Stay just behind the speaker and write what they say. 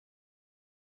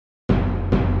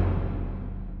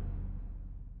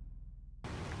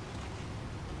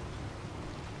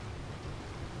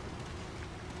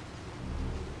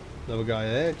Little guy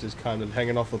there, just kind of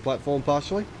hanging off the platform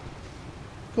partially.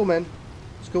 Cool, man.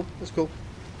 It's cool. That's cool.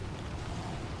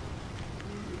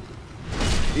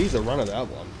 He's a runner, that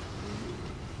one.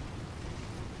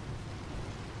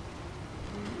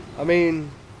 I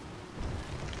mean,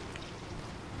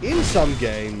 in some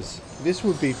games, this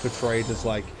would be portrayed as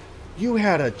like, you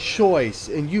had a choice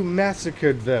and you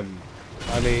massacred them.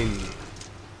 I mean,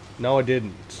 no I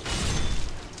didn't.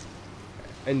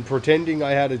 And pretending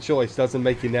I had a choice doesn't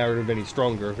make your narrative any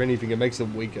stronger. If anything, it makes it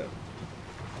weaker.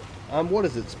 What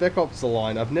is it? Spec Ops: The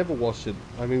Line. I've never watched it.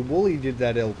 I mean, Wooly did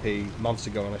that LP months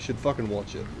ago and I should fucking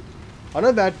watch it. I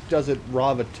know that does it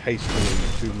rather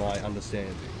tastefully to my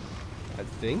understanding. I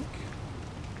think.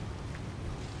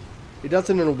 It does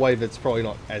it in a way that's probably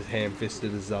not as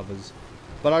ham-fisted as others.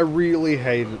 But I really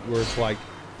hate it where it's like,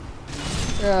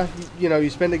 you know,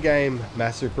 you spend a game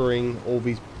massacring all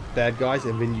these bad guys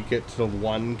and then you get to the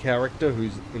one character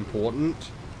who's important.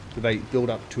 They build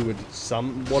up to a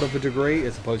somewhat of a degree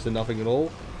as opposed to nothing at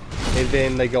all. And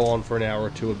then they go on for an hour or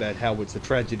two about how it's a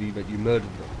tragedy that you murdered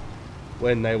them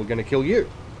when they were going to kill you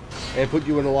and put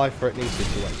you in a life-threatening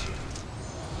situation.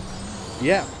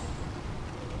 Yeah.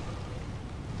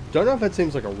 Don't know if that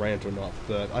seems like a rant or not,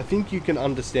 but I think you can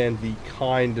understand the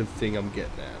kind of thing I'm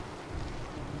getting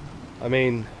at. I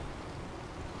mean,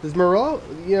 there's morale,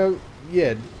 you know,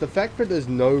 yeah, the fact that there's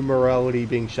no morality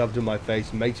being shoved in my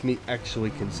face makes me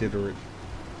actually consider it.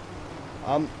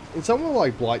 In somewhere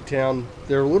like Blighttown,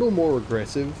 they're a little more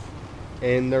aggressive,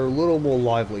 and they're a little more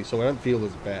lively, so I don't feel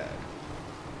as bad.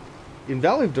 In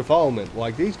Valley of Defilement,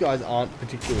 like, these guys aren't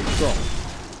particularly strong.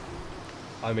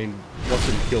 I mean, watch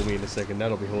them kill me in a second,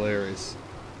 that'll be hilarious.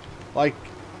 Like,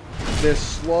 they're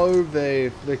slow,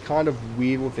 they're kind of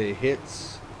weird with their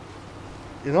hits.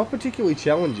 They're not particularly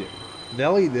challenging.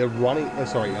 Valley, they're running,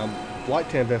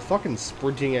 Blighttown, they're fucking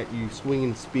sprinting at you,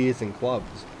 swinging spears and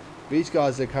clubs. These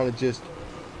guys are kind of just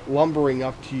lumbering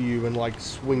up to you and like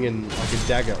swinging like a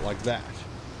dagger like that.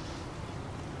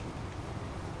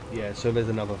 Yeah, so there's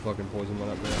another fucking poison one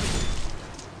up there.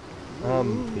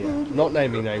 Yeah, not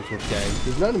naming names with games.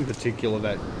 There's none in particular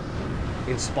that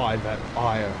inspired that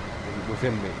ire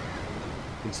within me.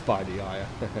 Inspired the ire.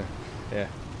 Yeah.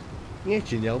 The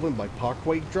ancient element by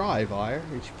Parkway Drive, ire.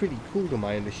 It's pretty cool to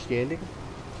my understanding.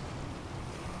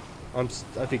 I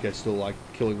think I still like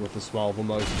Killing with a Smile the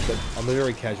most, but I'm a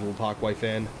very casual Parkway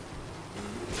fan.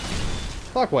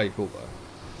 Parkway cool though.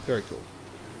 Very cool.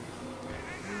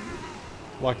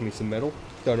 Like me some metal.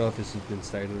 Don't know if this has been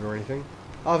stated or anything.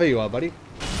 Oh, there you are, buddy.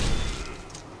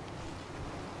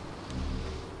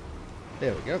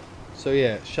 There we go. So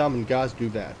yeah, shaman guys do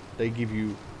that. They give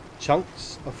you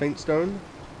chunks of faint stone.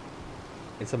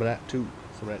 And some of that too.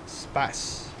 Some of that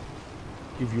spice.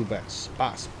 Give you that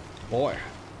spice, boy.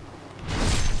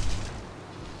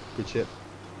 Good shit.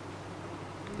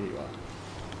 Here you are.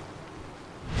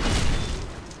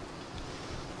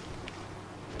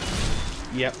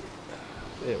 Yep.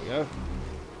 There we go.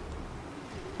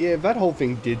 Yeah, that whole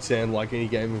thing did sound like any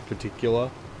game in particular.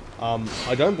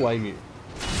 I don't blame you.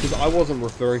 Because I wasn't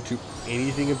referring to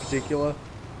anything in particular.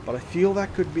 But I feel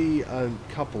that could be a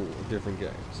couple of different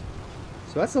games.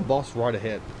 So that's the boss right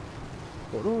ahead.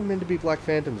 What are meant to be Black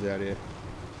Phantoms out here?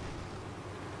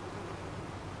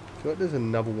 I feel like there's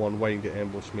another one waiting to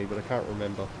ambush me, but I can't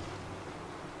remember.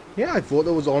 Yeah, I thought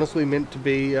that was honestly meant to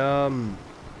be,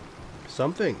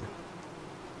 something.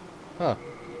 Huh.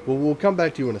 Well, we'll come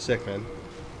back to you in a sec, man.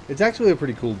 It's actually a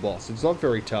pretty cool boss. It's not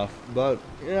very tough, but,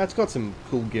 yeah, it's got some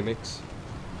cool gimmicks.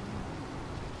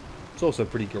 It's also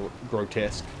pretty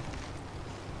grotesque.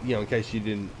 You know, in case you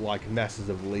didn't like masses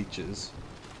of leeches.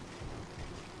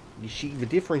 You see, the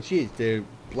difference is they're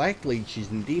black leeches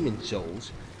in Demon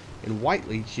Souls and white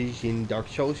leeches in Dark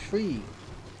Souls 3.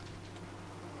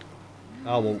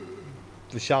 Oh, well,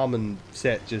 the shaman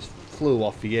set just flew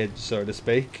off the edge, so to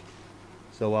speak.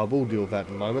 So we'll deal with that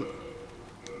in a moment.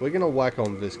 We're going to whack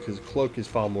on this because cloak is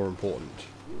far more important.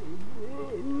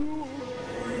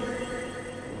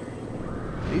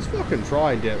 He's fucking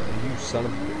trying down there, you son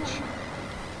of a bitch.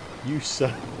 You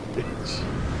son of a bitch.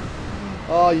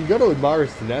 Oh, you got to admire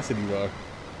his tenacity though.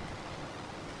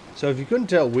 So if you couldn't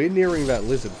tell, we're nearing that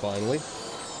lizard finally.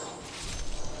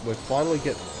 We're finally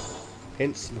getting there.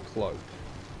 Hence the cloak.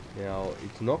 Now,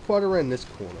 it's not quite around this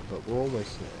corner, but we're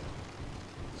almost there.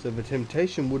 So the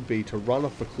temptation would be to run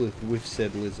off the cliff with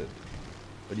said lizard.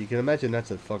 But you can imagine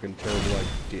that's a fucking terrible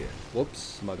idea.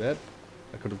 Whoops, my bad.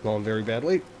 That could have gone very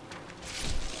badly.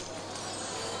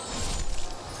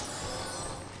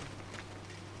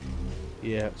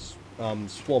 Yeah,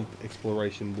 swamp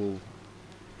exploration will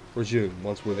resume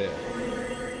once we're there.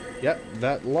 Yep,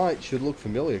 that light should look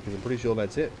familiar because I'm pretty sure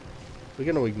that's it. We're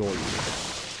gonna ignore you.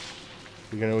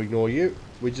 We're gonna ignore you.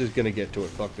 We're just gonna get to it.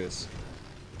 Fuck this.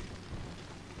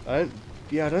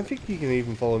 Yeah, I don't think you can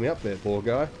even follow me up there, poor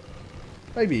guy.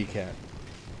 Maybe you can.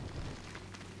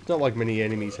 It's not like many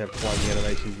enemies have climbing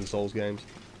animations in Souls games.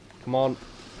 Come on.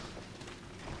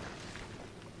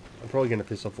 I'm probably gonna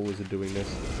piss off a wizard doing this.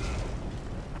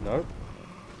 No.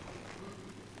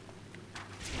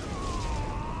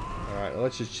 Alright,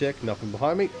 let's just check. Nothing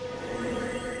behind me.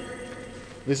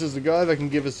 This is the guy that can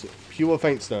give us pure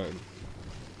faint stone.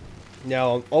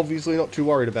 Now, I'm obviously not too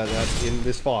worried about that in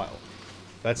this file.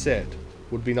 That said,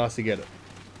 would be nice to get it.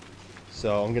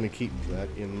 So I'm going to keep that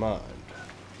in mind.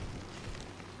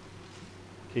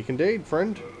 Kick indeed,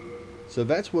 friend. So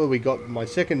that's where we got my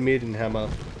second mid-in hammer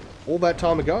all that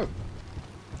time ago.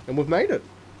 And we've made it.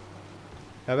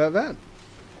 How about that?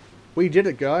 We did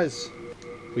it, guys.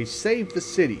 We saved the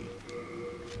city.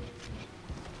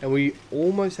 And we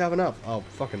almost have enough. Oh,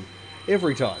 fucking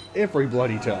every time. Every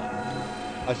bloody time.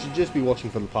 I should just be watching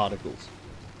for the particles.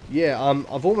 Yeah,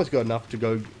 I've almost got enough to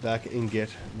go back and get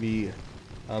the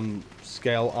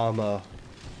scale armor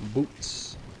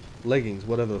boots, leggings,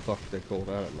 whatever the fuck they're called,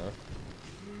 I don't know.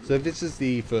 So this is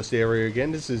the first area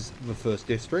again. This is the first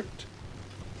district.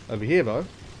 Over here, though,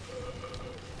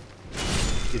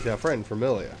 is our friend from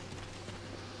earlier.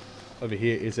 Over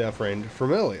here is our friend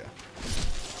from earlier.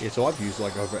 Yeah, so I've used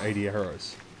like over 80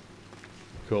 arrows.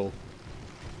 Cool.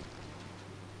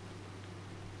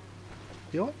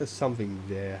 I feel like there's something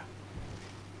there.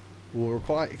 Will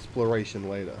require exploration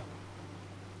later.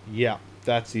 Yeah,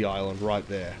 that's the island right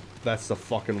there. That's the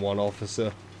fucking one,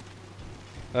 officer.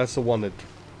 That's the one that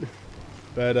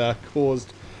that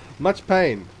caused much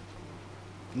pain.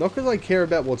 Not because I care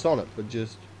about what's on it, but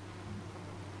just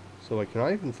so like, can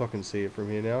I even fucking see it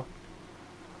from here now?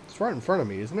 It's right in front of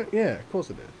me, isn't it? Yeah, of course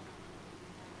it is.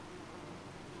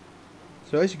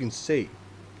 So as you can see,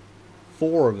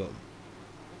 4 of them.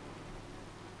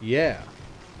 Yeah.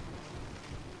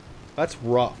 That's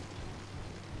rough.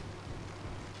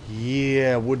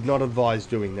 Yeah, would not advise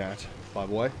doing that, by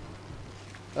the way.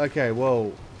 Okay,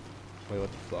 well... Wait,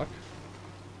 what the fuck?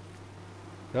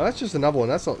 No, that's just another one.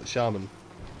 That's not the shaman.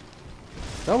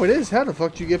 No, it is. How the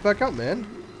fuck do you get back up, man?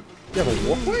 You have a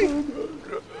walkway?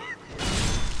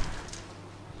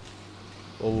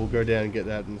 Well, we'll go down and get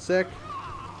that in a sec.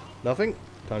 Nothing.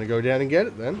 Time to go down and get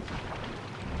it, then.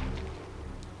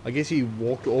 I guess he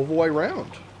walked all the way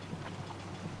around.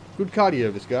 Good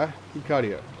cardio, this guy. Good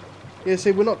cardio. Yeah,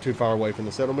 see, we're not too far away from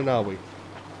the settlement, are we?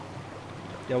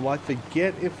 Now, I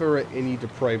forget if there are any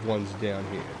depraved ones down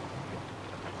here.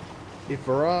 If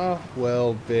there are,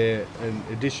 well, they're an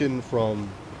addition from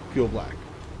Pure Black.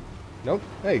 Nope.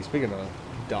 Hey, speaking of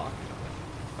dark,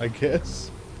 I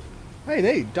guess. Hey,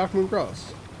 Nate, Dark Moon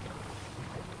Grass.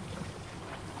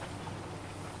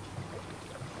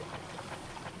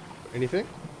 Anything?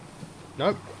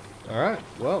 Nope. Alright,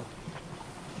 well.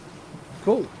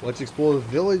 Cool. Let's explore the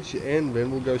village and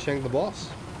then we'll go shank the boss.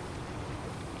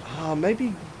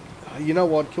 Maybe, you know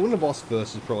what, killing the boss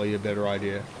first is probably a better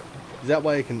idea. That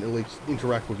way I can at least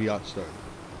interact with the archstone.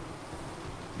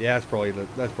 Yeah, that's probably the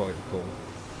call.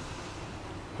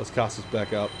 Let's cast this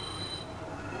back up.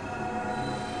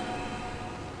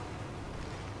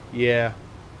 Yeah.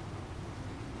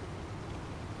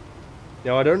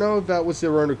 Now, I don't know if that was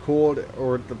their own accord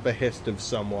or at the behest of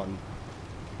someone.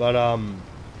 But,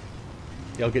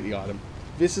 yeah, I'll get the item.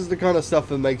 This is the kind of stuff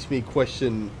that makes me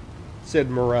question said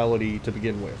morality to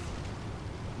begin with.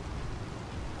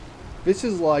 This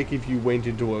is like if you went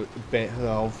into a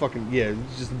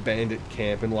just a bandit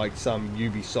camp in like some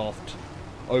Ubisoft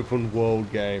open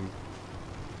world game.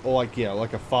 Or like, you know,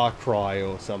 like a Far Cry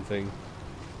or something.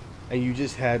 And you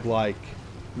just had like...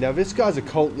 Now this guy's a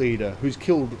cult leader who's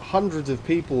killed hundreds of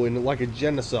people in like a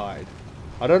genocide.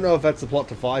 I don't know if that's the plot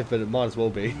to 5, but it might as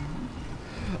well be.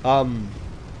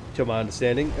 To my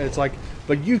understanding. And it's like,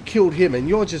 but you killed him and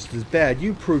you're just as bad.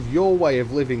 You prove your way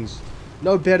of living's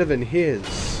no better than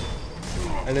his.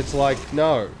 And it's like,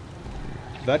 no.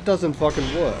 That doesn't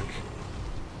fucking work.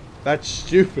 That's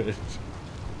stupid.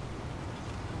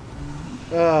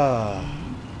 Ah,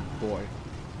 boy.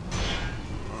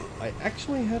 I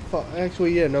actually had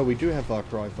we do have Far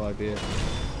Cry 5 here.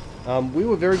 We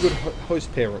were very good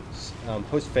host parents,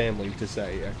 host family to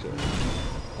say, actually.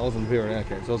 I wasn't here in our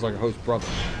case, I was like a host brother.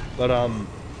 But,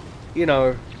 you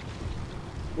know,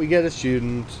 we get a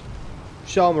student,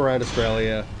 show him around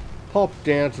Australia, pop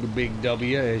down to the Big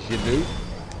W, as you do,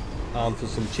 for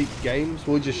some cheap games.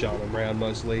 We'll just show him around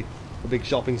mostly, the big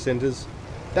shopping centres,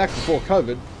 back before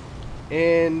COVID,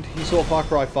 and he saw Far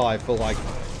Cry 5 for, like,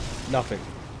 nothing.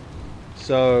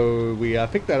 So we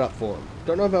picked that up for him.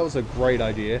 Don't know if that was a great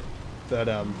idea. But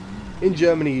in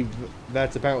Germany,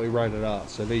 that's apparently rated R,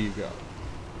 so there you go.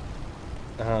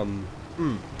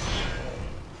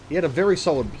 He had a very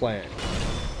solid plan.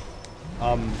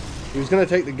 He was going to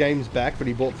take the games back that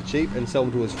he bought for cheap and sell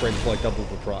them to his friends for like double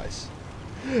the price.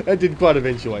 That didn't quite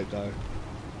eventuate though.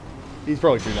 He's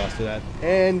probably too nice to that.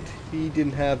 And he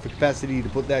didn't have the capacity to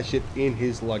put that shit in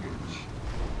his luggage.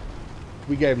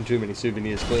 We gave him too many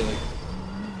souvenirs, clearly.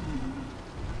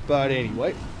 But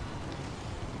anyway,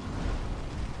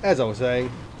 as I was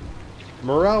saying,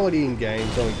 morality in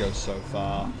games only goes so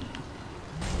far.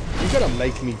 You gotta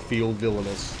make me feel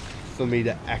villainous for me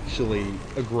to actually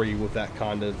agree with that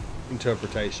kind of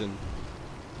interpretation.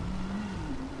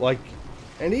 Like,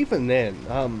 and even then,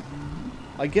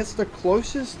 I guess the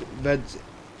closest that's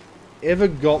ever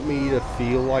got me to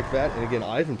feel like that, and again,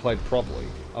 I haven't played properly,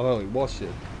 I've only watched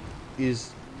it,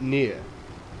 is Nier,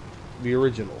 the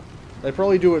original. They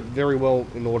probably do it very well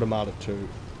in Automata 2.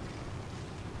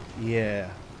 Yeah.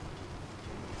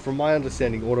 From my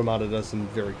understanding, Automata does some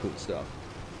very cool stuff.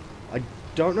 I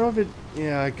don't know if it...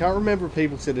 Yeah, I can't remember if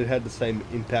people said it had the same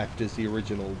impact as the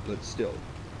original, but still.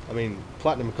 I mean,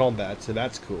 Platinum Combat, so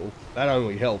that's cool. That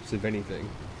only helps, if anything.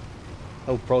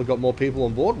 Oh, probably got more people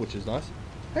on board, which is nice.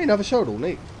 Hey, another shuttle,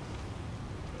 neat.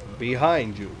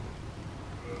 Behind you.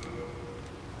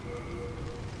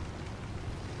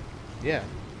 Yeah.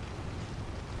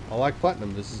 I like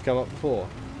Platinum, this has come up before.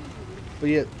 But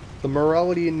yeah, the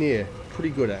morality in Nier, pretty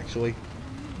good actually.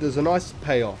 There's a nice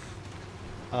payoff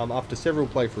after several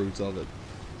playthroughs of it.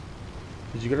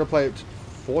 Because you got to play it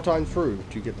 4 times through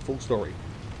to get the full story.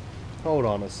 Hold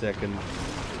on a second.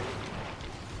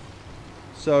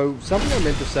 So, something I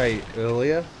meant to say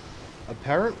earlier.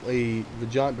 Apparently, the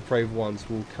giant depraved ones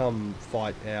will come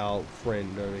fight our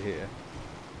friend over here.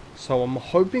 So I'm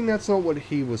hoping that's not what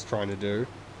he was trying to do.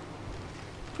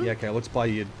 Yeah, okay, let's buy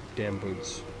your damn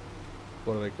boots.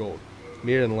 What are they called?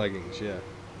 Mirror leggings, yeah.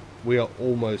 We are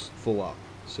almost full up,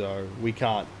 so we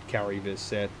can't carry this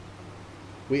set.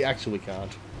 We actually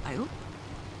can't.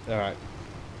 Alright.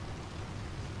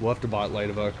 We'll have to buy it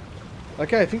later, though.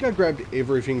 Okay, I think I grabbed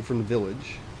everything from the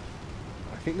village.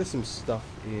 I think there's some stuff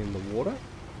in the water.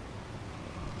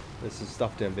 There's some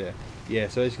stuff down there. Yeah,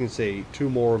 so as you can see, 2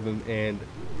 more of them, and...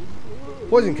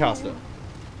 Poison Caster.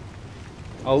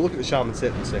 I'll look at the Shaman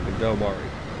set in a second, don't worry.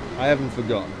 I haven't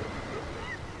forgotten.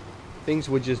 Things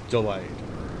were just delayed.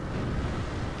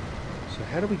 So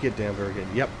how do we get down there again?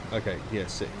 Yep, okay, yeah,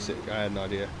 sick. I had an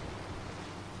idea.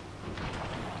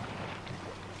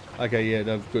 Okay, yeah,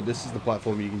 no, good. This is the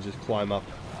platform you can just climb up.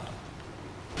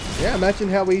 Yeah, imagine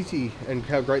how easy and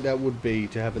how great that would be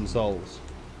to have in Souls.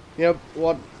 You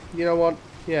know what?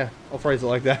 Yeah, I'll phrase it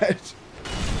like that.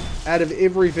 Out of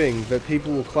everything that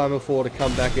people will clamour for to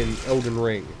come back in Elden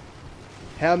Ring,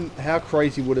 how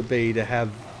crazy would it be to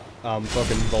have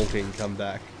fucking vaulting come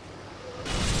back?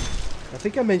 I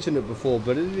think I mentioned it before,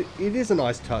 but it is a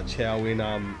nice touch how in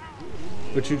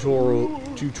the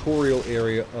tutorial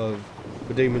area of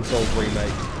the Demon's Souls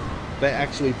remake, they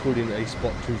actually put in a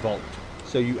spot to vault,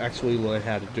 so you actually learn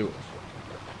how to do it.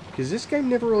 Because this game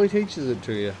never really teaches it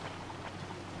to you.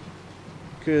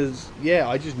 Because, yeah,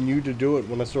 I just knew to do it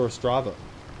when I saw a Strava.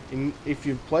 And if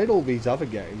you've played all these other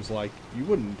games, like, you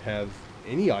wouldn't have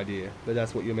any idea that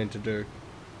that's what you're meant to do.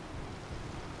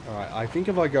 Alright, I think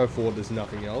if I go forward, there's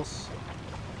nothing else.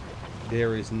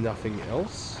 There is nothing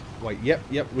else. Wait, yep,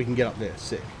 we can get up there.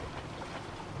 Sick.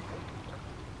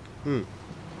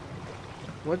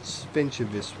 Let's venture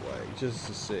this way, just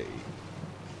to see.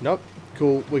 Nope.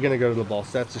 Cool, we're gonna go to the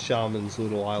boss. That's the Shaman's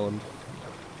little island.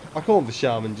 I call him the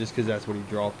Shaman just because that's what he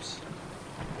drops.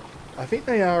 I think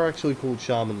they are actually called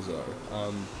Shamans though.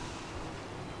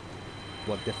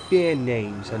 What, the fair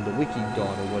names and the wiki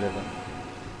dot or whatever.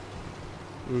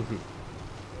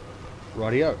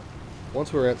 Rightio.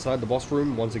 Once we're outside the boss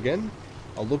room once again,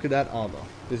 I'll look at that armor.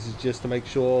 This is just to make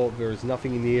sure there is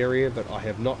nothing in the area that I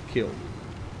have not killed.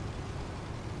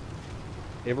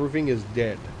 Everything is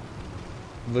dead.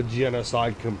 The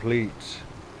genocide complete.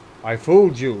 I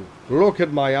fooled you. Look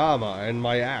at my armor and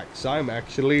my axe. I'm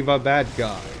actually the bad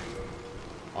guy.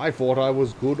 I thought I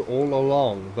was good all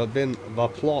along, but then the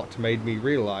plot made me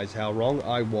realize how wrong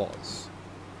I was.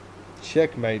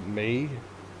 Checkmate me.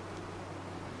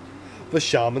 The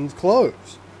shaman's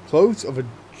clothes. Clothes of a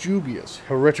dubious,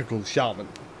 heretical shaman.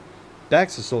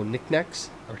 Bags of sore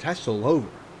knickknacks are attached all over.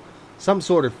 Some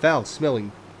sort of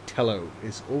foul-smelling tallow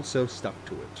is also stuck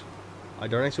to it. I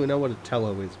don't actually know what a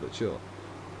tallow is, but sure.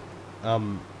 I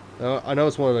know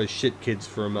it's one of those shit kids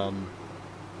from,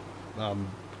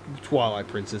 Twilight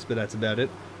Princess, but that's about it.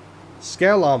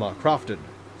 Scale armor crafted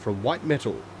from white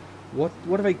metal. What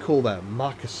do they call that?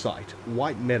 Marcasite.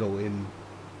 White metal in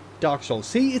Dark Souls.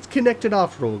 See, it's connected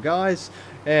after all, guys.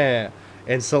 Yeah.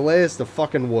 And Solaire's the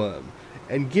fucking worm.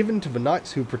 And given to the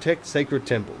knights who protect sacred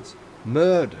temples.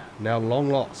 Murd, now long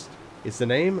lost, is the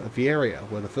name of the area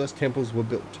where the first temples were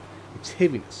built. Its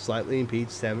heaviness slightly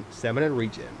impedes stamina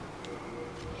regen.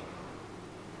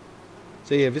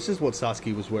 So yeah, this is what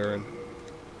Sasuke was wearing.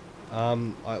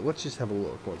 Let's just have a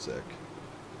look, one sec.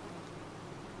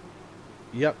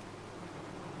 Yep.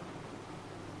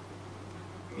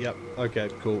 Yep, okay,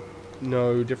 cool.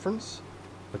 No difference.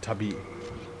 A tabi.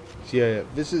 So yeah,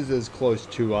 this is as close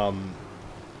to,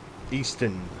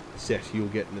 Eastern set you'll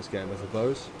get in this game, I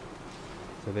suppose.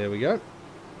 So there we go.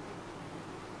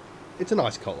 It's a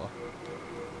nice collar.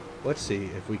 Let's see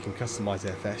if we can customize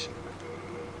our fashion.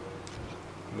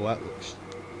 Well, that looks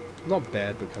not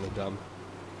bad, but kind of dumb.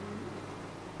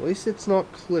 At least it's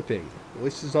not clipping. At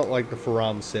least it's not like the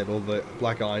Faram set or the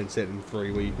Black Iron set in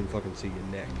 3 where you can fucking see your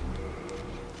neck.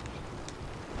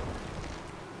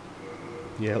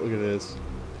 Yeah, look at this.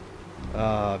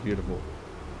 Ah, beautiful.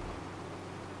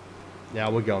 Now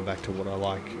we're going back to what I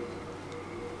like.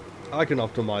 I can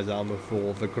optimize armor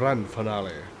for the grand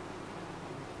finale.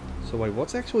 So wait,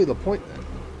 what's actually the point then?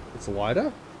 It's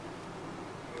lighter?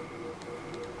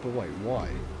 But wait, why?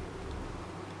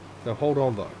 Now hold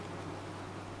on though.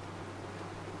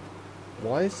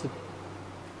 Why is the...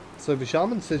 So the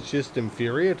shaman says just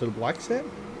inferior to the black set?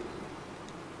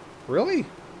 Really?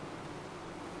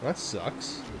 That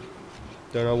sucks.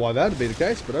 Don't know why that'd be the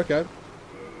case, but okay.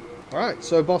 Alright,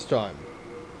 so boss time.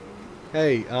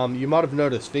 Hey, you might have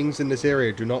noticed things in this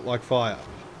area do not like fire.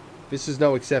 This is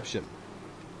no exception.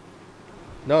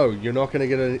 No, you're not going to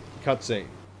get a cutscene,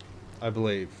 I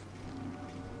believe.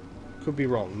 Could be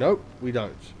wrong. Nope, we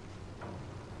don't.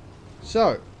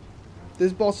 So,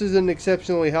 this boss isn't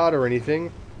exceptionally hard or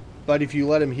anything, but if you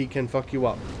let him, he can fuck you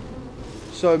up.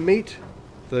 So meet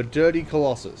the Dirty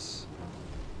Colossus.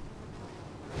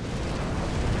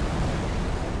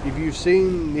 If you've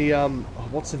seen the,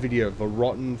 what's the video? The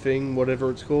Rotten thing, whatever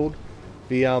it's called.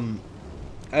 The,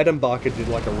 Adam Barker did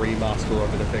like a remaster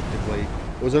of it, effectively.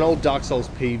 It was an old Dark Souls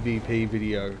PvP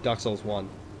video, Dark Souls 1.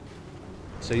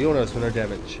 So you'll notice for no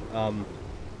damage.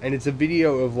 And it's a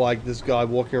video of like this guy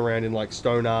walking around in like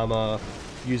stone armor,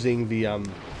 using the, what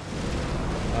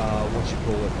you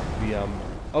call it? The,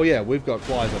 oh yeah, we've got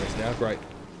flies on us now, great.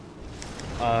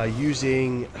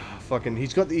 Using, fucking,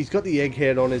 he's got the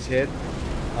egghead on his head.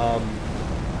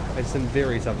 And some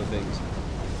various other things.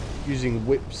 Using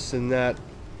whips and that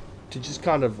to just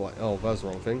kind of like, oh, that was the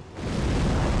wrong thing.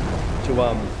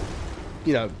 To,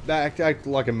 you know, act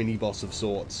like a mini boss of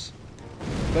sorts.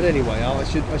 But anyway, I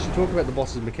should talk about the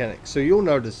boss's mechanics. So you'll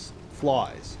notice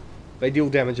flies. They deal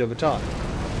damage over time.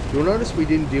 You'll notice we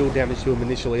didn't deal damage to him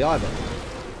initially either.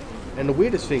 And the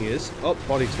weirdest thing is, oh,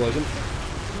 body explosion.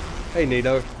 Hey,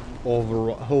 Nito. Or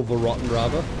Rotten,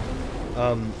 rather.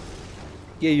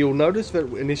 Yeah, you'll notice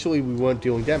that initially we weren't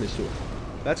dealing damage to him.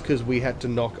 That's because we had to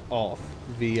knock off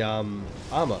the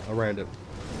armor around him.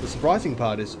 The surprising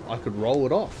part is I could roll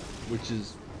it off, which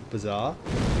is bizarre.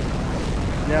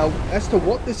 Now, as to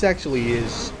what this actually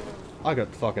is, I got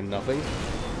fucking nothing.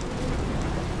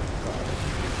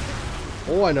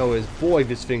 All I know is, boy,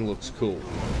 this thing looks cool.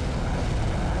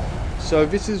 So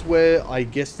this is where I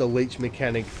guess the leech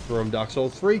mechanic from Dark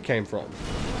Souls 3 came from.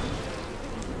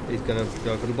 He's gonna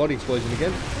go for the body explosion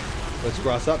again. Let's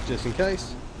grass up just in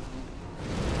case.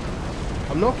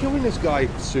 I'm not killing this guy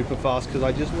super fast because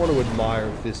I just want to admire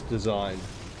this design.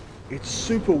 It's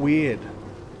super weird.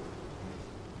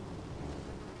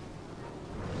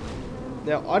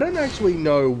 Now, I don't actually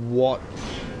know what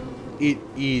it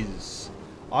is.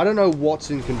 I don't know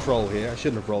what's in control here. I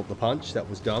shouldn't have rolled the punch. That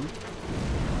was dumb.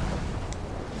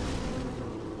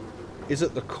 Is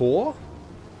it the core?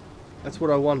 That's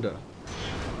what I wonder.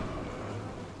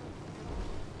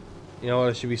 You know what,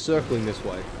 I should be circling this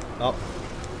way. Up.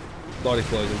 Body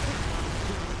explosion.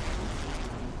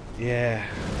 Yeah.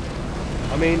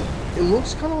 I mean, it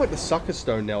looks kind of like the Sucker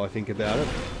Stone now I think about it.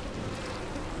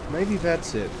 Maybe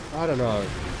that's it. I don't know.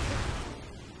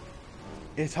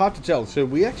 It's hard to tell. So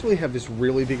we actually have this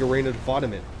really big arena to fight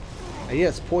him in. And yeah,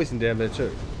 it's poison down there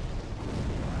too.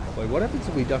 Wait, what happens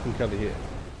if we duck and cover here?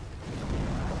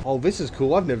 Oh, this is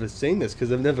cool. I've never seen this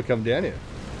because I've never come down here.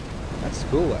 That's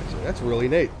cool, actually. That's really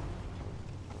neat.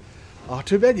 Oh,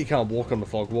 too bad you can't walk on the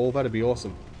fog wall. That'd be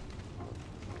awesome.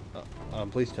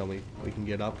 Please tell me we can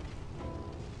get up.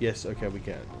 Yes, okay, we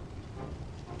can.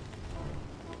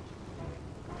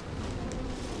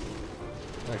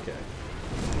 Okay.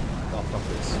 Oh, fuck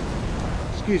this.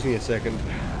 Excuse me a second.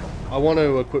 I want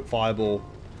to equip Fireball.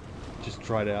 Just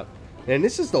try it out. And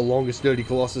this is the longest Dirty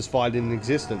Colossus fight in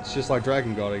existence, just like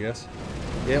Dragon God, I guess.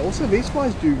 Yeah, also these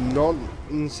guys do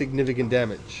non-insignificant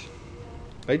damage.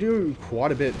 They do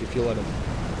quite a bit if you let them.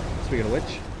 Speaking of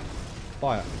which,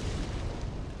 fire.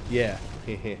 Yeah,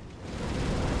 hehe.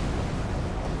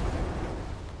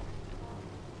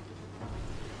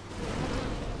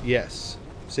 Yes.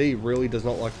 See, he really does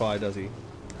not like fire, does he?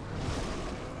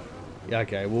 Yeah,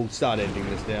 okay, we'll start ending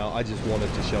this now. I just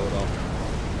wanted to show it off.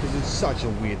 Because it's such a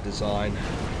weird design.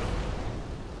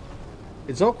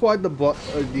 It's not quite the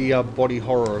body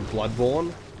horror of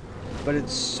Bloodborne, but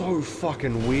it's so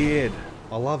fucking weird.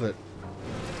 I love it.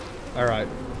 Alright,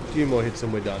 a few more hits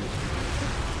and we're done.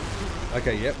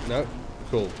 Okay, yep, no,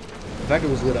 cool. The fact it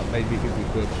was lit up made me think we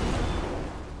could.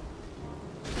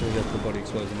 We'll get the body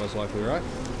explosion most likely, right?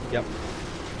 Yep.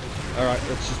 Alright,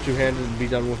 let's just two-handed and be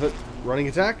done with it. Running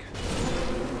attack.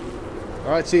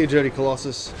 Alright, see you, Dirty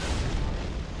Colossus.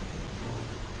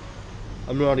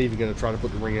 I'm not even going to try to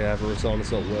put the Ring of Avarice on,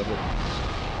 it's not worth it.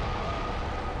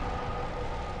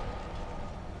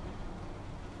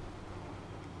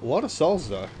 A lot of souls,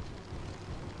 though.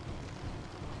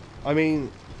 I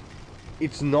mean,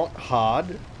 it's not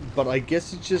hard, but I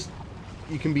guess it's just,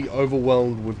 you can be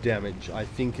overwhelmed with damage, I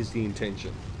think is the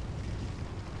intention.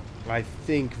 I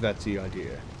think that's the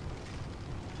idea.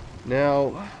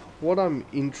 Now, what I'm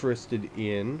interested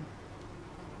in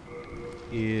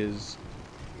is,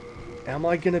 am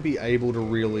I going to be able to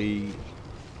really...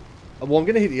 Well, I'm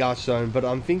going to hit the Archstone, but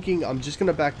I'm thinking I'm just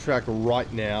going to backtrack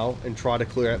right now and try to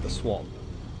clear out the swamp.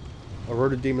 I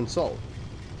wrote a Demon Soul.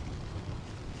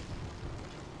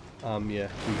 Yeah,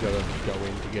 we've got to go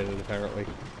in to get it, apparently.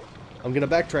 I'm going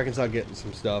to backtrack and start getting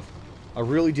some stuff. I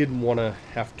really didn't want to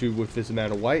have to with this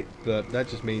amount of weight, but that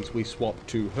just means we swap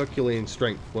to Herculean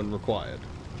Strength when required.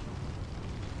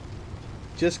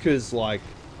 Just because, like,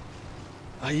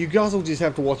 you guys will just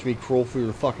have to watch me crawl through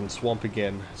the fucking swamp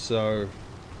again, so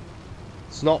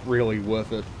it's not really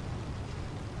worth it.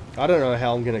 I don't know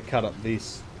how I'm going to cut up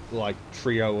this, like,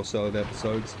 trio or so of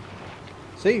episodes.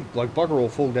 See, like, bugger all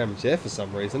full damage there for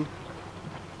some reason.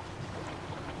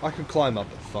 I could climb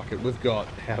up it, fuck it. We've got,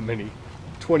 how many?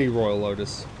 20 Royal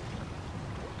Lotus.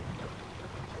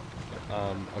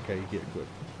 Okay, you get good.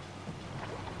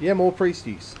 Yeah, more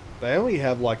priesties. They only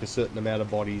have, like, a certain amount of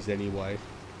bodies anyway.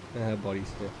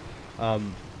 Bodies, yeah.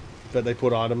 That they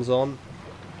put items on.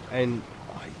 And,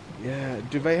 yeah,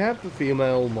 do they have the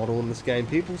female model in this game?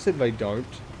 People said they don't.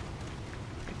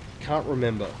 Can't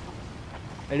remember.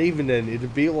 And even then,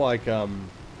 it'd be like, the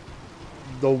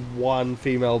one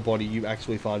female body you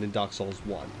actually find in Dark Souls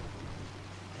 1.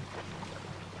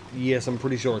 Yes, I'm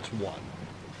pretty sure it's 1.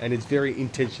 And it's very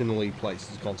intentionally placed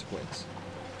as a consequence.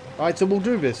 Alright, so we'll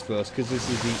do this first, because this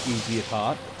is the easier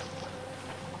part.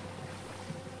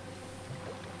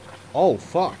 Oh,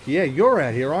 fuck. Yeah, you're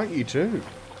out here, aren't you, too?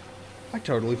 I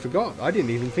totally forgot. I didn't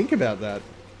even think about that.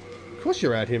 Of course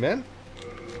you're out here, man.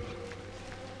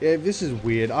 Yeah, this is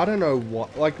weird. I don't know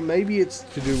what... Like, maybe it's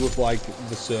to do with, like,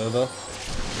 the server.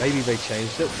 Maybe they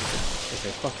changed it.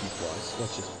 Okay, fuck you guys.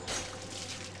 Let's just...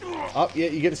 Oh, yeah,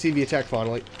 you get to see the attack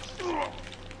finally.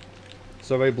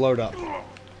 So they blowed up.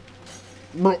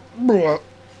 We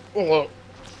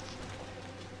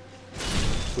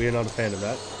are not a fan of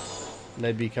that. And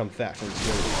they become fat and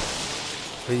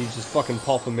slow. But you just fucking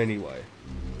pop them anyway.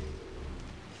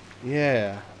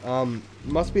 Yeah.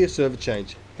 Must be a server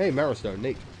change. Hey, Marrowstone,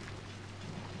 neat.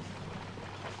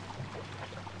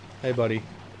 Hey, buddy.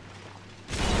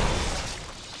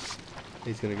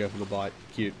 He's gonna go for the bite.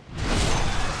 Cute.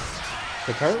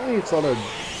 Apparently it's not a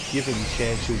given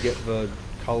chance you'll get the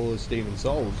colorless Demon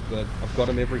Souls, but I've got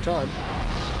them every time.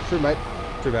 True, mate.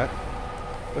 True that.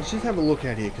 Let's just have a look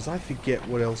at here, because I forget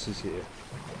what else is here.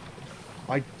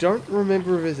 I don't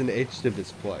remember if there's an edge to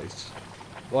this place.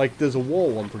 Like, there's a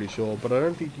wall, I'm pretty sure, but I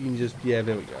don't think you can just... Yeah,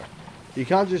 there we go. You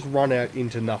can't just run out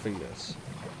into nothingness.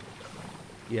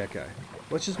 Yeah, okay.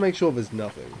 Let's just make sure there's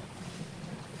nothing.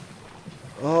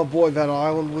 Oh boy, that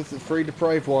island with the 3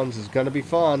 depraved ones is gonna be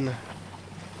fun.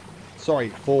 Sorry,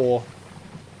 4.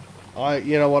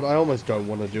 You know what, I almost don't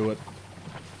want to do it.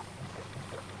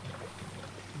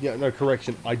 Yeah, no,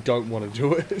 correction, I don't want to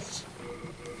do it.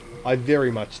 I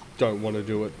very much don't want to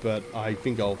do it, but I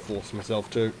think I'll force myself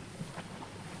to.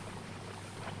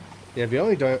 Yeah, the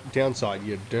only downside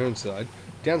with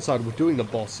doing the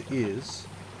boss is,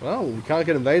 well, we can't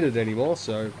get invaded anymore,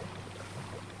 so...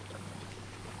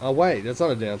 Oh wait, that's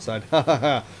not a downside. Ha ha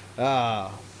ha.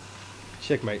 Ah.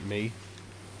 Checkmate me.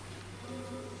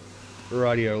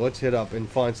 Rightio, let's head up and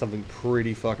find something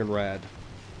pretty fucking rad.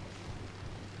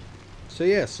 So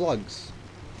yeah, slugs.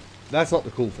 That's not the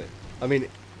cool thing. I mean,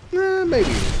 maybe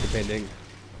it is, depending.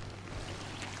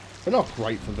 They're not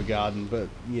great for the garden, but,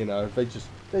 you know, they're just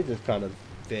kind of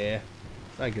there.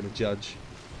 I ain't gonna judge.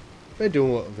 They're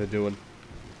doing what they're doing.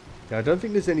 Now, I don't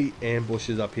think there's any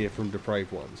ambushes up here from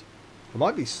depraved ones. There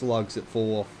might be slugs that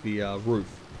fall off the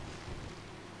roof.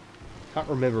 Can't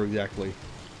remember exactly.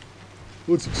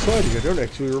 Well, it's exciting. I don't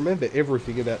actually remember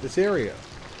everything about this area.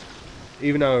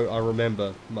 Even though I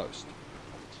remember most.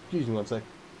 Excuse me one sec.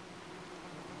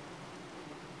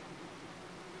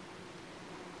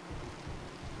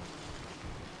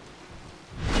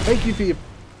 Thank you for your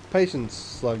patience,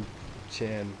 Slug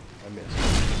Chan. I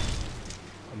missed.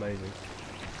 Amazing.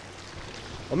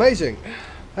 Amazing!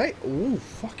 Hey, ooh,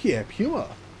 fuck yeah, pure.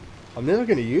 I'm never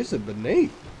gonna use it, but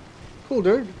neat. Cool,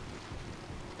 dude.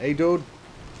 Hey, dude.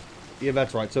 Yeah,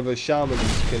 that's right. So the shamans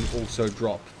can also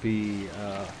drop the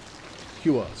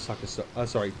pure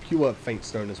pure faint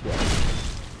stone as well.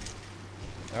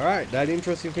 Alright, that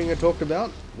interesting thing I talked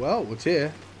about. Well, what's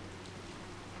here?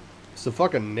 It's a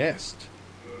fucking nest.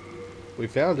 We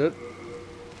found it.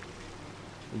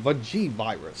 The G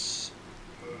virus.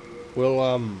 Well,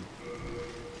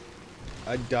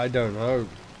 I don't know.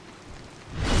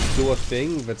 Do a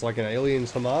thing that's like an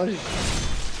alien's homage?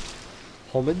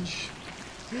 Homage?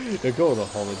 They'll go with a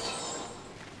homage.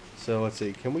 So let's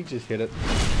see, can we just hit it?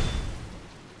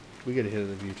 We gotta hit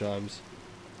it a few times.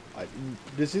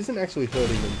 This isn't actually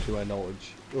hurting them to our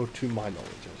knowledge. Or to my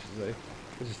knowledge, I should say.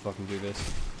 Let's just fucking do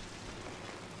this.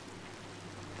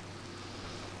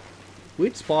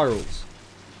 Weird spirals.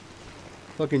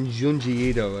 Fucking Junji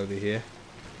Ito over here.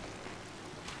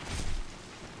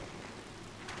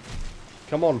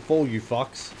 Come on, fall, you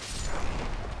fucks.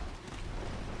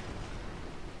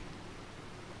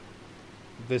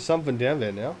 There's something down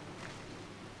there now.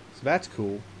 So that's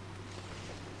cool.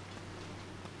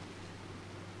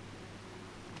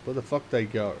 Where the fuck they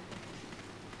go?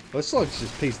 Let's like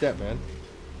just piece that, man.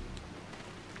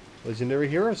 Legendary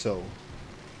hero soul.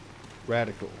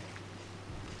 Radical.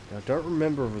 Now, I don't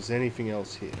remember if there's anything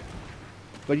else here.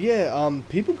 But yeah,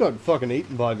 people got fucking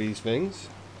eaten by these things.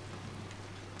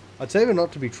 I'd say they're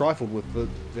not to be trifled with, but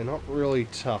they're not really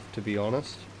tough, to be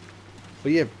honest.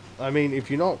 But yeah, I mean, if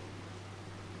you're not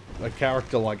a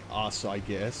character like us, I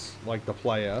guess, like the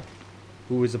player,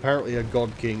 who is apparently a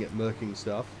god king at murking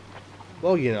stuff,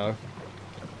 well, you know,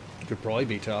 it could probably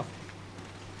be tough.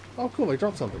 Oh, cool, they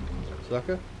dropped something.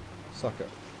 Sucker? Sucker.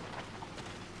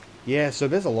 Yeah, so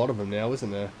there's a lot of them now,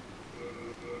 isn't there?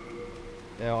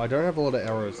 Now, I don't have a lot of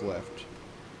arrows left.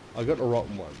 I got a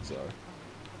rotten one, so...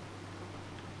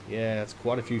 yeah, it's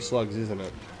quite a few slugs, isn't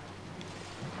it?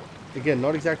 Again,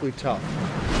 not exactly tough,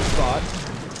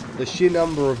 but the sheer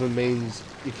number of them means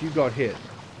if you got hit,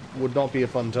 would not be a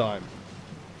fun time.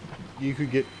 You could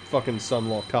get fucking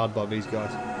sunlocked hard by these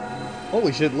guys.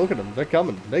 Holy shit, look at them. They're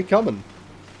coming. They're coming.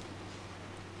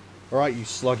 Alright, you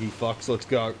sluggy fucks, let's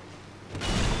go.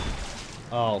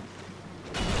 Oh.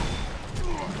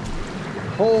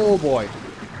 Oh boy.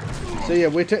 So yeah,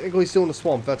 we're technically still in the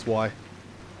swamp, that's why.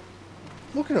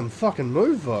 Look at them fucking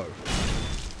move though.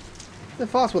 They're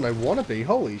fast when they want to be.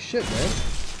 Holy shit, man.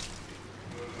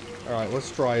 Alright, let's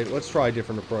try it. Let's try a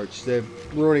different approach. They're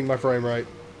ruining my frame rate.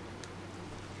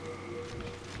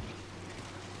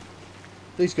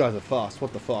 These guys are fast.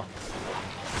 What the fuck?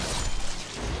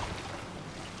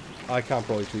 I can't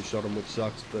probably two-shot them, which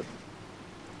sucks, but...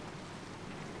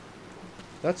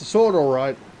 that's a sword,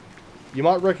 alright. You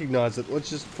might recognize it. Let's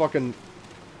just fucking...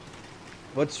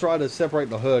 let's try to separate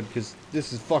the herd, because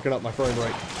this is fucking up my frame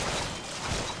rate.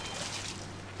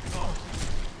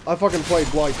 I fucking played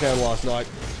Blighttown last night.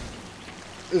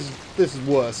 This is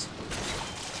worse.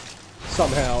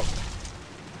 Somehow.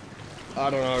 I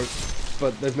don't know.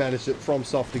 But they've managed it from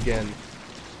soft again.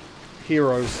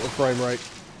 Heroes of frame rate.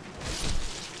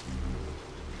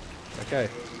 Okay.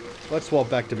 Let's swap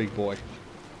back to big boy.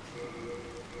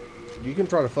 You can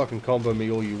try to fucking combo me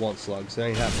all you want, slugs. It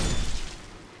ain't happening.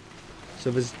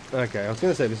 So there's... okay, I was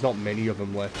going to say there's not many of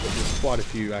them left, but there's quite a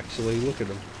few, actually. Look at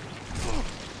them.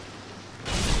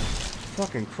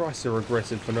 Fucking Christ, they're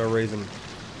aggressive for no reason.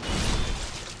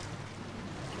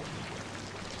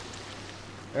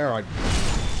 Alright.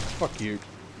 Fuck you.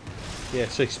 Yeah,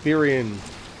 Shakespearean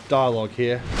dialogue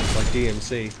here, like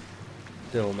DMC.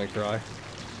 Devil May Cry.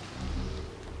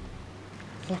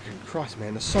 Fucking Christ,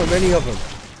 man, there's so many of them.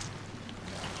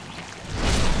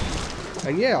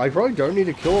 And yeah, I probably don't need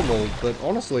to kill them all, but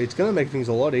honestly, it's gonna make things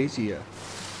a lot easier.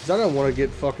 Because I don't want to get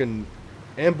fucking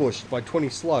ambushed by 20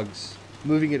 slugs,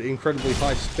 moving at incredibly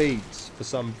high speeds for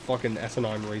some fucking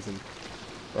asinine reason.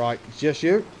 Right, just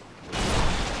you.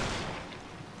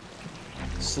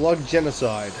 Slug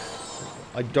genocide.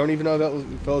 I don't even know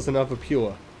if that was enough of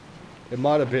pure. It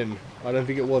might have been. I don't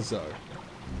think it was though.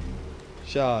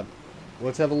 Shard.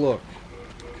 Let's have a look.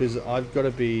 Because I've got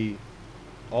to be...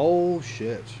 Oh,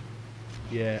 shit.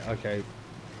 Yeah, okay.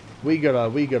 We gotta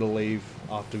leave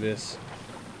after this.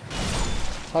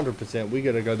 100%. We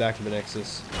gotta go back to the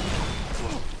Nexus.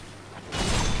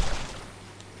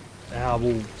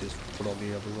 We'll just put on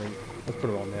the other ring. Let's put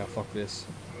it on now. Fuck this.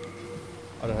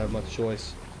 I don't have much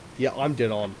choice. Yeah, I'm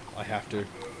dead on. I have to.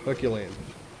 Herculean.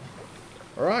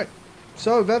 Alright.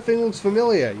 So, that thing looks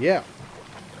familiar. Yeah.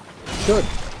 Should.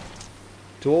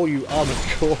 To all you Armored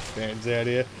Core fans out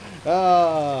here.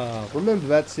 Remember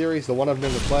that series? The one I've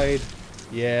never played?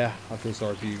 Yeah, I feel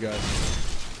sorry for you guys.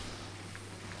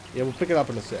 Yeah, we'll pick it up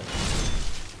in a sec.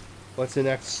 Let's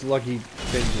enact Sluggy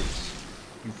Vengeance.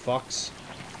 You fucks.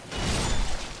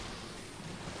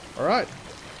 Alright.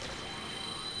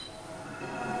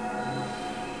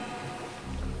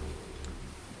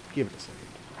 Give it a second.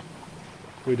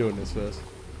 We're doing this first.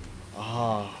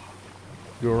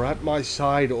 You're at my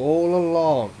side all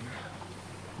along.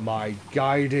 My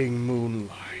guiding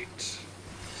moonlight.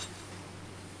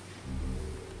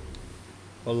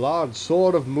 A large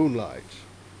sword of moonlight.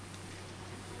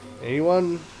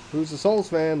 Anyone who's a Souls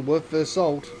fan worth their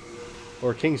salt,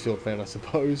 or a Kingsfield fan, I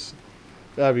suppose,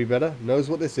 that'd be better, knows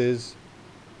what this is.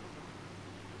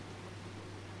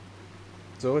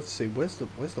 So let's see, where's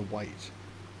the weight?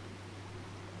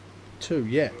 2,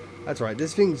 yeah, that's right.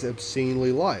 This thing's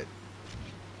obscenely light.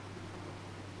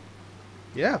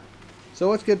 Yeah. So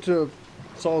let's get to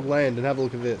solid land and have a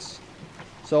look at this.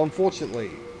 So unfortunately,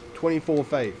 24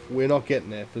 faith, we're not getting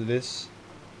there for this.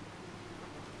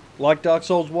 Like Dark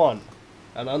Souls 1,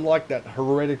 and unlike that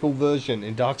heretical version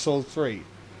in Dark Souls 3,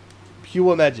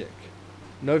 pure magic,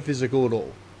 no physical at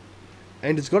all.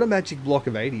 And it's got a magic block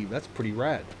of 80, that's pretty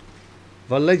rad.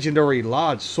 The legendary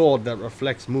large sword that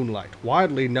reflects moonlight,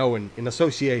 widely known in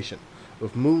association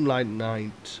with Moonlight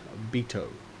Knight Bito,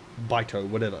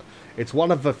 whatever. It's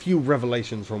one of the few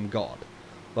revelations from God.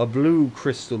 The blue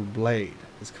crystal blade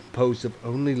is composed of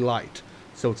only light,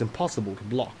 so it's impossible to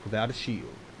block without a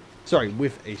shield. Sorry,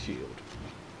 with a shield.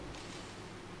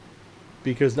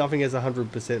 Because nothing has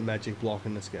 100% magic block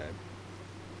in this game.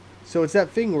 So it's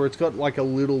that thing where it's got like a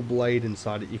little blade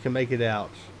inside it. You can make it out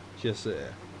just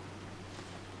there.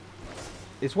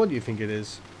 It's what you think it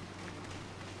is.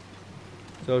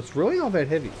 So it's really not that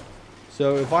heavy.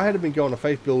 So if I had been going a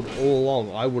faith build all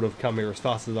along, I would have come here as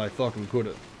fast as I fucking could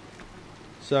have.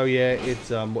 So yeah, it's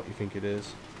what you think it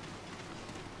is.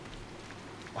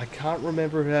 I can't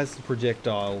remember if it has the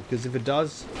projectile, because if it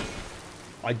does,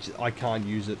 I can't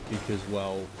use it because,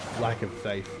 well, lack of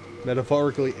faith.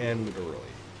 Metaphorically and literally.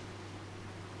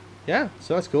 Yeah,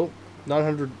 so that's cool.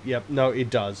 900, yep, no, it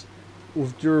does.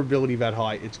 With durability that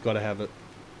high, it's got to have it.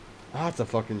 Ah, it's a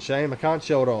fucking shame. I can't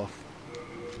show it off.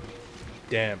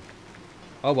 Damn.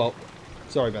 Oh well.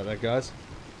 Sorry about that, guys.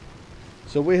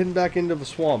 So we're heading back into the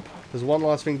swamp. There's one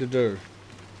last thing to do.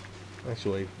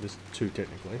 Actually, there's 2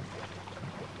 technically.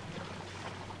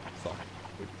 Fuck.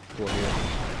 We're here.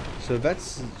 So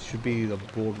that's should be the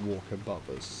boardwalk above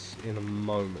us in a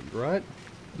moment, right?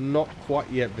 Not quite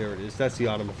yet. There it is. That's the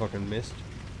item I fucking missed.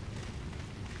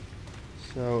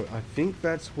 So I think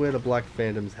that's where the Black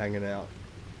Phantom's hanging out.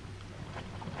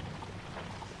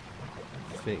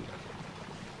 I think.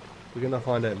 We're gonna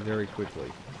find out very quickly.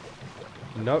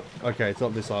 Nope. Okay, it's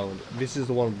not this island. This is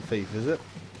the one with the thief, is it?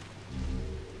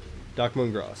 Dark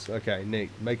Moongrass. Okay, neat.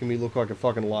 Making me look like a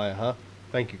fucking liar, huh?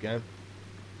 Thank you, game.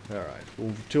 Alright.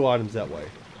 Well, 2 items that way.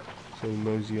 So we'll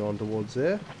mosey on towards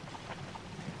there.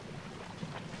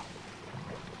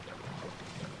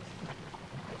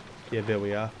 Yeah, there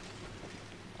we are.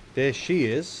 There she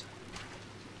is.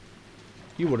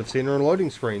 You would have seen her on loading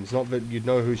screens. Not that you'd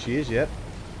know who she is yet.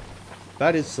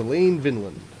 That is Celine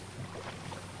Vinland.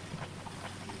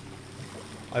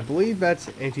 I believe that's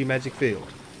anti-magic field.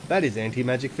 That is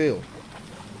anti-magic field.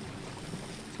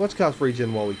 So let's cast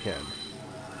regen while we can.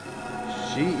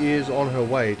 She is on her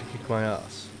way to kick my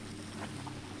ass.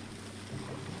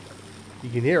 You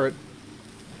can hear it.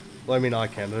 Well, I mean I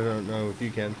can. I don't know if you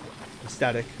can. It's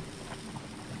static.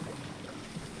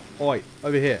 Oh wait,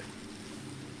 over here.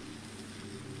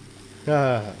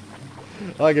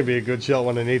 I can be a good shot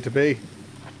when I need to be.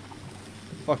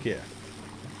 Fuck yeah.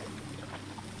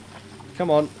 Come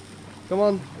on. Come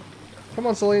on. Come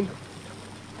on, Celine.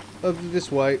 Over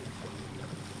this way.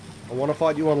 I want to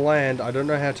fight you on land. I don't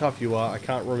know how tough you are. I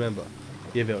can't remember.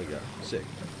 Yeah, there we go. Sick.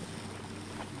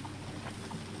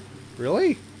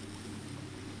 Really?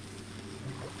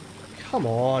 Come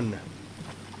on.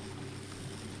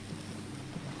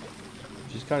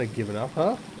 She's kind of giving up,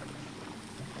 huh?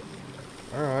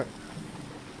 Alright.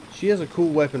 She has a cool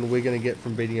weapon we're going to get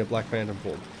from beating a Black Phantom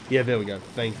form. Yeah, there we go.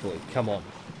 Thankfully. Come on.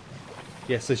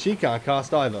 Yeah, so she can't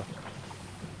cast either.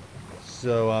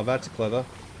 So, that's clever.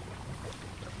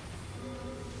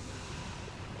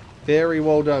 Very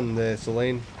well done there,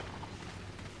 Celine.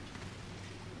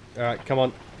 Alright, come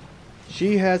on.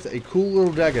 She has a cool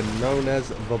little dagger known as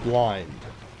the Blind.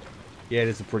 Yeah, it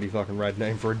is a pretty fucking rad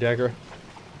name for a dagger.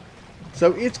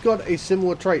 So it's got a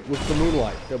similar trait with the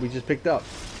Moonlight that we just picked up.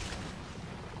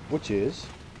 Which is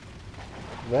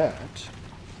that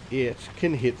it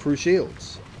can hit through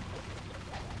shields.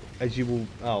 As you will...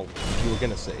 Oh, you were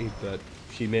going to see, but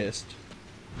she missed.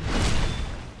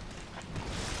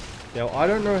 Now, I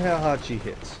don't know how hard she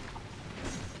hits.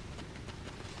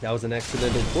 That was an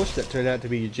accidental push that turned out to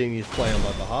be a genius play on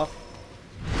my behalf.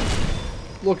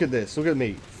 Look at this. Look at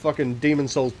me. Fucking Demon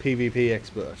Souls PvP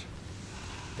expert.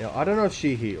 Now, I don't know if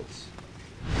she heals.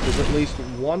 There's at least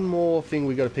one more thing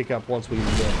we got to pick up once we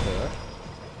nerf her.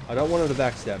 I don't want her to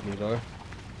backstab me, though.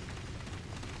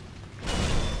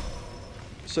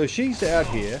 So she's out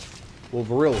here. We'll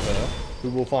Viril her, who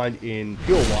we'll find in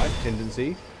Pure White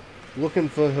tendency, looking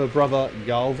for her brother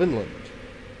Jarl Vinland,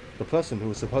 the person who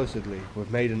was supposedly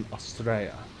made in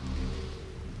Australia.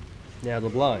 Now the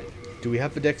Blind. Do we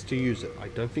have the dex to use it? I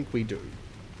don't think we do.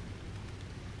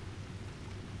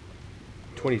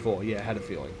 24, yeah, I had a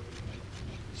feeling.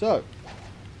 So,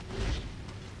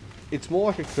 it's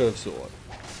more like a curved sword.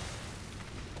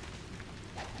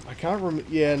 I can't remember.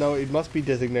 Yeah, no, it must be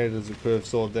designated as a curved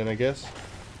sword then, I guess.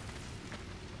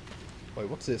 Wait,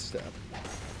 what's this stab?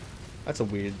 That's a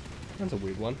weird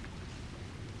one.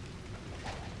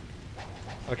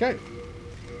 Okay,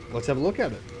 let's have a look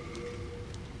at it.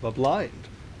 The Blind.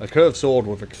 A curved sword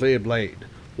with a clear blade,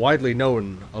 widely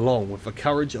known along with the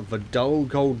courage of the dull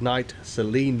gold knight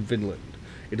Celine Vinland.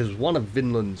 It is one of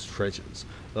Vinland's treasures.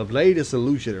 The blade is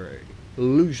illusory,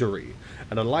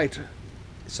 and light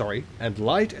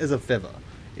as a feather.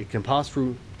 It can pass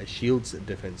through a shield's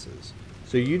defenses.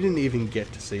 So you didn't even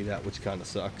get to see that, which kind of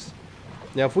sucks.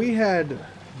 Now, if we had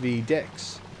the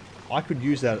dex, I could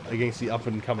use that against the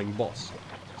up-and-coming boss.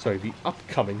 Sorry, the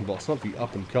upcoming boss, not the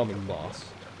up-and-coming boss.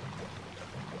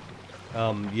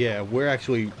 Yeah, we're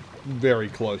actually very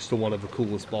close to one of the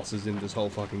coolest bosses in this whole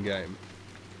fucking game.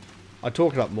 I'd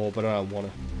talk it up more, but I don't want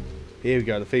to. Here we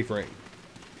go, the thief ring.